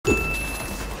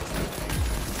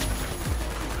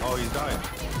Oh, he's dying.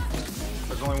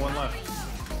 There's only one left.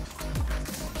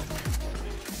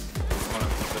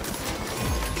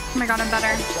 Oh my god, I'm better.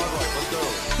 Let's go.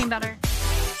 I'm better.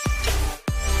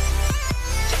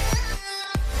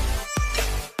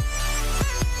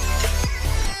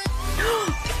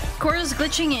 Korro's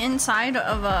glitching inside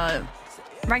of a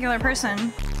regular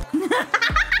person.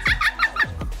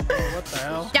 What the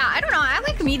hell? Yeah, I don't know. I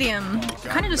like medium. Oh,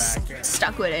 Kind of just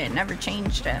stuck with it. Never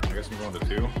changed it. I guess I'm going to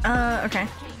 2. Okay.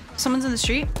 Someone's in the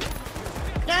street.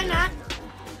 No, I'm not.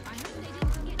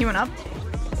 He went up.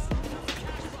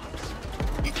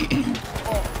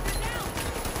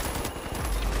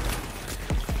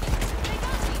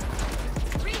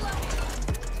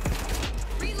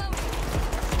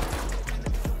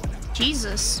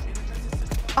 Jesus.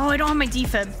 Oh, I don't have my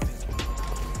defib.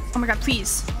 Oh my god,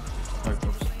 please.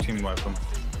 Team wipe them.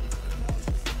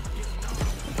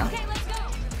 Okay,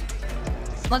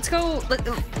 Let's go.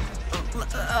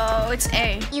 Oh, it's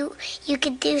A. You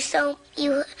could do so.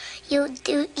 You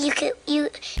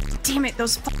Damn it,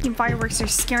 those fucking fireworks are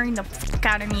scaring the fuck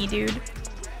out of me, dude.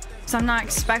 So I'm not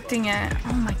expecting it.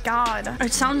 Oh my god.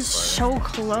 It sounds so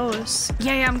close.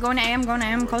 Yeah, I'm going to A.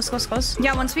 I'm close.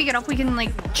 Yeah, once we get up, we can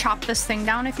like chop this thing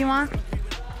down if you want.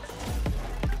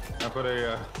 I put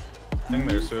a thing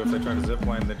there so if they try to zip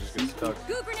line, they just get stuck.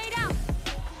 Goo grenade out.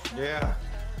 Yeah.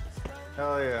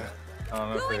 Hell yeah. I don't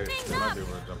know if they might be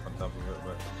able to jump on top of it,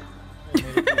 but...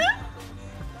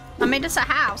 I made this a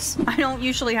house. I don't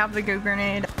usually have the goo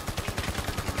grenade.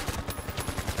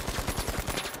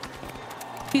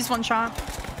 He's one shot.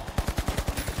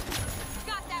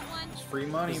 Got that one. It's free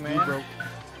money, man.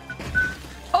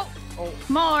 Oh,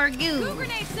 more goo. Goo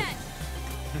grenade sent.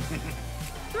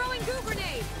 Throwing goo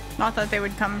grenade. Not that they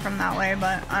would come from that way,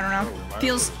 but I don't know.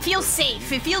 Feels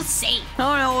safe. It feels safe.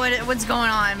 I don't know what's going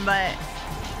on, but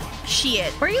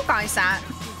shit. Where are you guys at?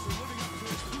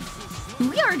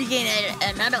 We already getting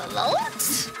another load.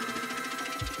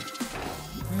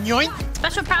 Yoink.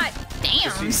 Special prize.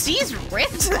 Damn, she's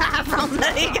ripped that from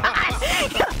the guy.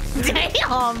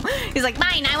 Damn. He's like,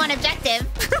 mine. I want objective.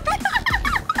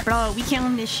 Bro, we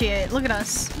killing this shit. Look at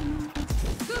us.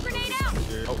 Goo grenade out.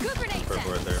 Oh, Goo grenade sent.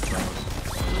 right there.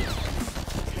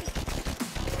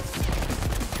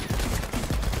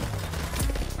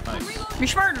 Nice. We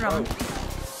murdered him.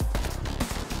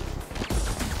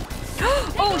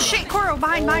 Oh shit, Korro,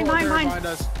 behind.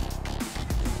 Us.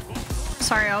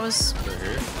 Sorry, I was... They're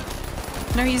here.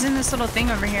 No, he's in this little thing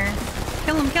over here.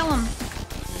 Kill him. Throwing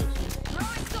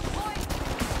some points.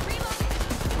 Reloading.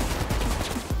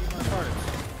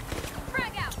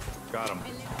 Frag out. Got him.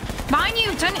 Behind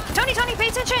you! Tony, pay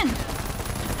attention!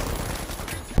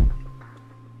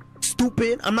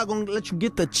 Stupid. I'm not gonna let you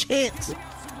get the chance.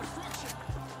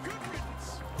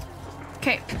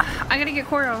 Okay, I gotta get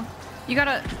Korro. You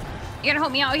gotta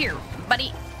help me out here,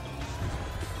 buddy.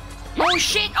 Oh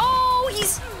shit! Oh,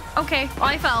 he's... Okay, well,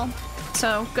 I fell.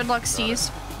 So, good luck,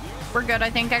 Steezeh. We're good, I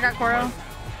think. I got Korro.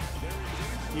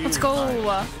 Let's go.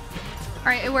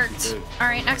 Alright, it worked.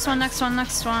 Alright, next one. 5.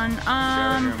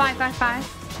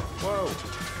 Whoa.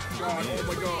 Oh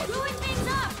my god. Gooing things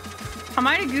up. I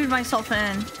might have gooed myself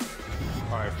in.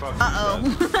 Alright, fuck. Uh-oh.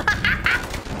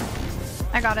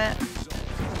 I got it.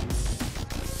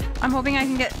 I'm hoping I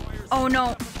can get... Oh,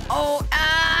 no. Oh,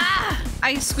 ah!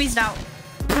 I squeezed out.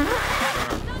 What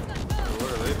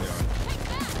are they doing?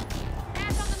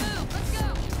 Ass on the move. Let's go.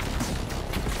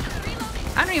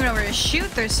 Reloading. I don't even know where to shoot.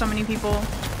 There's so many people.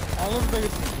 All of the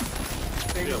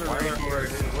things are right here.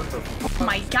 What the Oh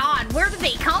my god, where did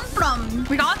they come from?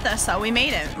 We got this though. We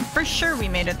made it. For sure we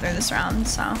made it through this round,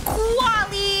 so.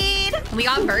 Qualied! We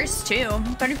got burst too.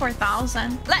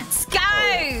 34,000. Let's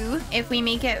go! If we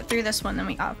make it through this one, then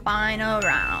we got final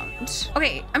round.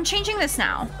 Okay, I'm changing this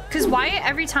now. Because why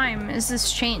every time is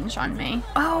this change on me?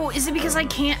 Oh, is it because I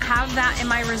can't have that in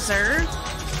my reserve?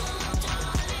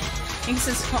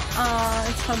 It's called,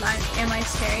 it's called Am I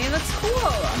Scary? That's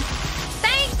cool.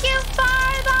 Thank you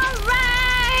for the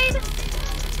raid!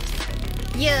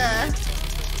 Yeah.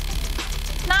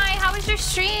 Nye, how was your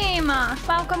stream?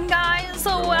 Welcome, guys.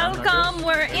 So welcome.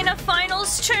 We're in a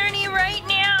finals tourney right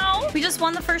now. We just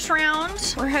won the first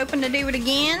round. We're hoping to do it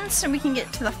again so we can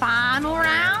get to the final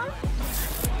round.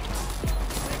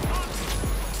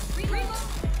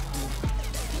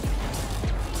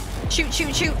 Shoot,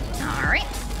 shoot, shoot. All right.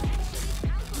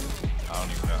 I don't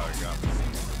even know how he got me.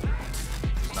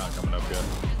 He's not coming up yet.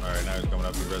 Alright, now he's coming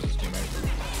up. He res his teammate.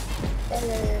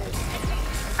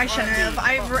 I shouldn't have.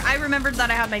 I remembered that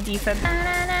I had my defib.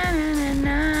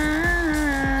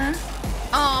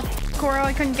 Oh, Korro,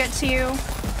 I couldn't get to you.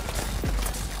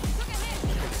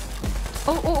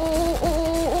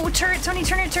 Oh, turret, Tony,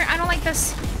 turn it. I don't like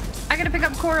this. I gotta pick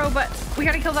up Korro, but we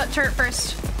gotta kill that turret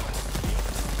first.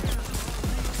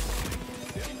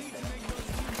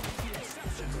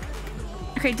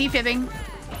 Okay, defibbing.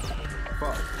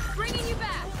 Bringing you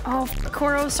back. Oh,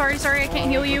 Korro, sorry, I can't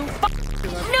heal you.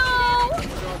 No!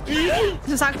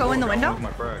 Does that go in the window? My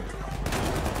frag.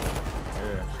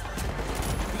 Yeah.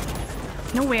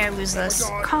 No way I lose this.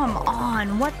 Come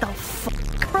on, what the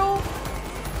fuck, bro?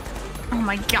 Oh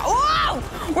my god. Whoa!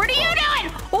 What are you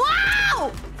doing?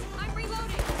 Whoa! I'm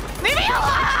reloading. Leave me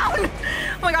alone!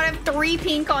 Oh my god, I have 3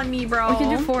 pink on me, bro. We can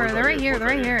do 4. They're right here. They're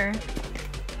right here.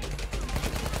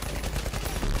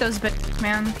 Those bitches,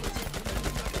 man.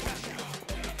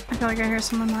 I feel like I hear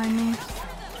someone behind me.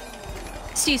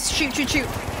 Steezeh, shoot.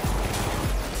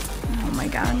 Oh my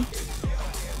god.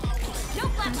 No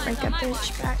Break flashlights a on my bitch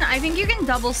watch. back. I think you can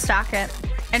double stack it.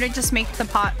 And it just makes the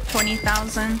pot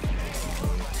 20,000.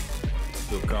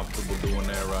 Feel comfortable doing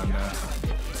that right now.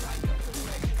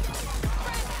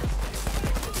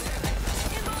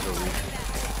 So weak.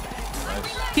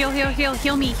 Nice. Heal me. Yeah,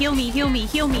 heal me. Me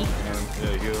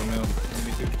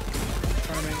too.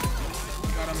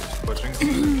 Got him. Pushing.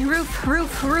 Roof. Yeah,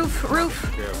 from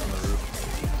the roof.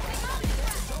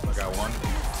 I got one.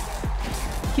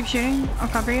 Keep shooting. I'll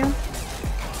cover you.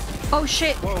 Oh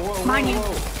shit. Whoa. Behind you.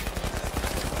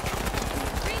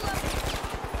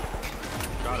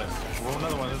 Got it. Whoa,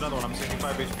 another one. There's another one. I'm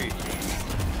 65 HP.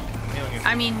 I'm healing you.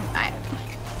 I mean,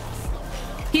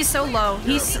 he's so low.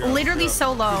 He's literally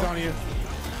so He's low. on you.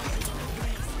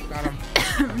 Got him.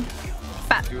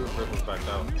 Fat. Two ripples backed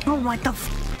out. Oh, what the f?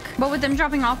 But with them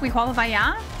dropping off, we qualify,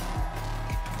 yeah?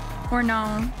 Or no?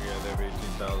 Yeah, they have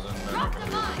 18,000. They're not going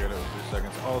to be able to get it with 3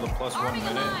 seconds. Oh, the plus 1 Arming the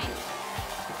minute. line.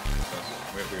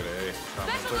 We have to go to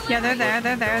A. Yeah, they're there.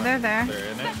 They're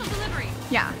in it. Special delivery.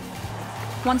 Yeah.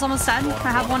 One's almost dead.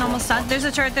 I have one almost dead. There's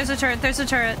a turret.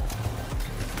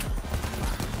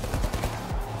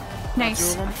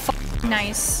 Nice. Two of them.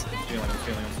 Nice.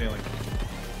 I'm stealing.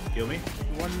 Heal me.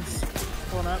 One's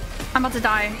pulling up. I'm about to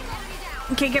die.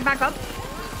 Okay, get back up.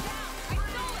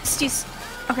 Steezeh.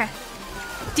 Okay.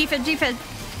 Defib.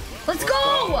 Let's go!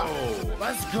 Oh,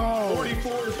 Let's go.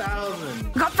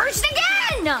 44,000. Got first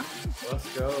again! Let's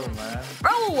go, man.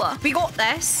 Bro, we got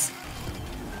this.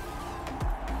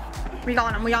 We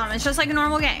got him. It's just like a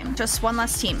normal game. Just one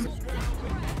less team.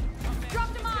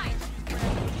 Dropped a mine.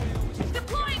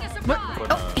 Deploying a What? surprise.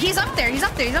 Oh, he's up there.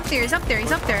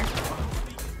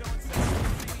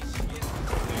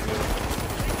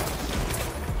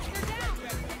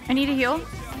 I need a heal.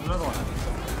 Another one.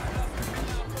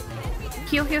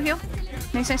 Heal.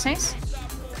 Nice.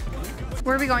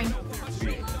 Where are we going?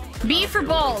 B for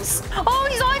balls. Oh,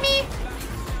 he's on me.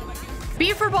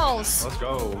 B for balls. Let's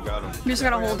go. Got him. We just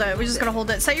gotta hold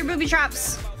it. Set your booby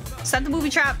traps. Set the booby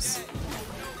traps.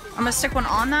 I'm gonna stick one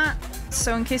on that.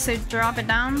 So in case they drop it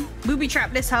down. Booby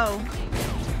trap this hoe.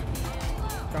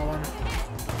 Got one.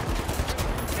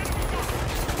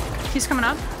 He's coming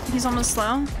up. He's almost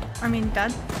slow. I mean,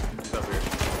 dead. He's up here.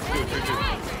 Two.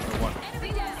 One.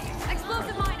 Enemy down.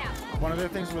 Explosive mine out. One of their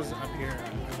things was up here. I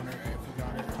wonder if we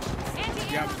got it.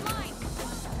 Anti-aircraft Yep. mine.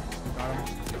 Got him.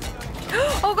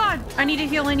 Oh god! I need a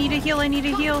heal,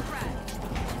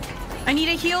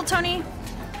 Tony.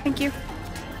 Thank you.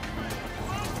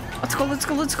 Let's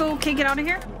go. Okay, get out of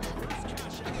here.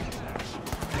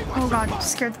 Oh god,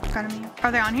 scared the fuck out of me.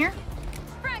 Are they on here?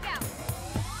 Frag out.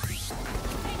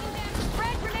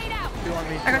 Frag grenade out. Two on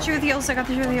me. I got you with heals. No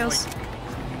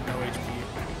HP.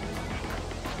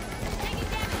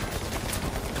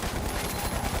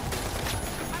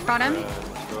 Got him. Let's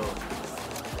go.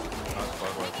 Not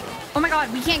spotlight, though. Oh my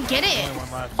god, we can't get it. Only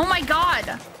one left. Oh my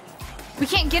god. We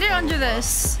can't get it under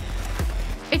this.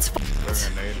 It's They're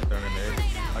grenade.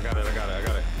 I got it.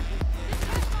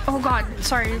 Oh god,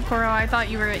 sorry, Korro. I thought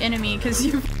you were an enemy because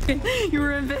you were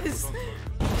invis.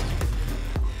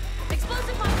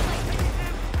 Explosive mine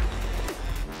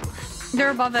placed. They're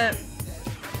above it.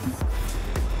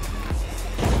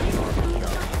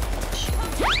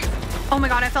 Oh my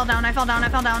god, I fell down.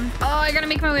 Oh, I gotta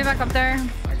make my way back up there.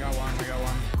 I got one.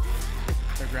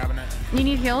 They're grabbing it. You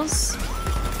need heals?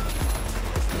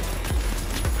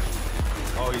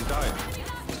 Oh, he's died.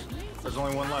 There's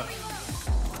only one left.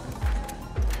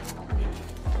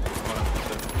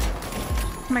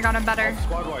 Oh my god, I'm better.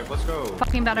 Squad wipe. Let's go.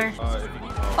 Fucking better. If you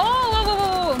need help.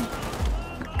 Oh,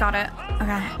 whoa. Got it.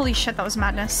 Okay. Holy shit, that was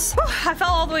madness. Whew, I fell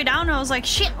all the way down. I was like,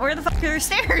 shit, where the fuck are their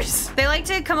stairs? They like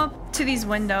to come up to these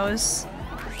windows.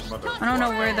 I don't know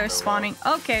where they're spawning.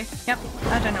 Okay. Yep.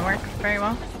 That didn't work very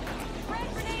well. Frag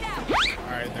grenade out.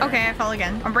 Alright, Okay, I fell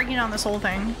again. I'm breaking down this whole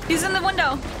thing. He's in the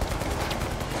window.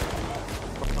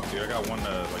 Dude, I got one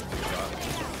like 2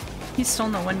 shots. He's still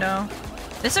in the window.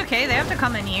 It's okay, they have to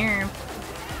come in here.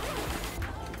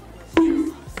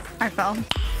 I fell.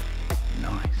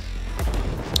 Nice.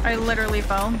 I literally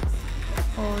fell.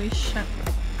 Holy shit.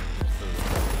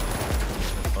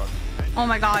 Oh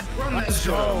my god. Let's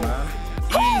go, man.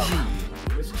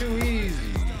 Easy. It's too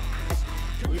easy.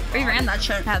 We ran that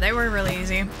shit. Yeah, they were really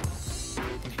easy.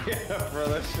 Yeah, bro,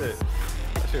 that shit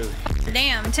was...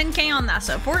 Damn, 10K on that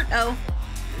support. Oh.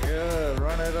 Yeah,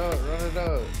 run it up, run it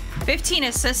up. 15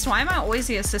 assists. Why am I always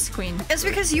the assist queen? It's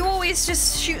because you always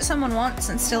just shoot someone once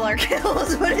and steal our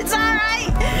kills, but it's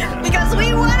alright because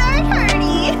we won our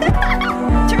party.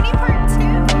 Tourney party.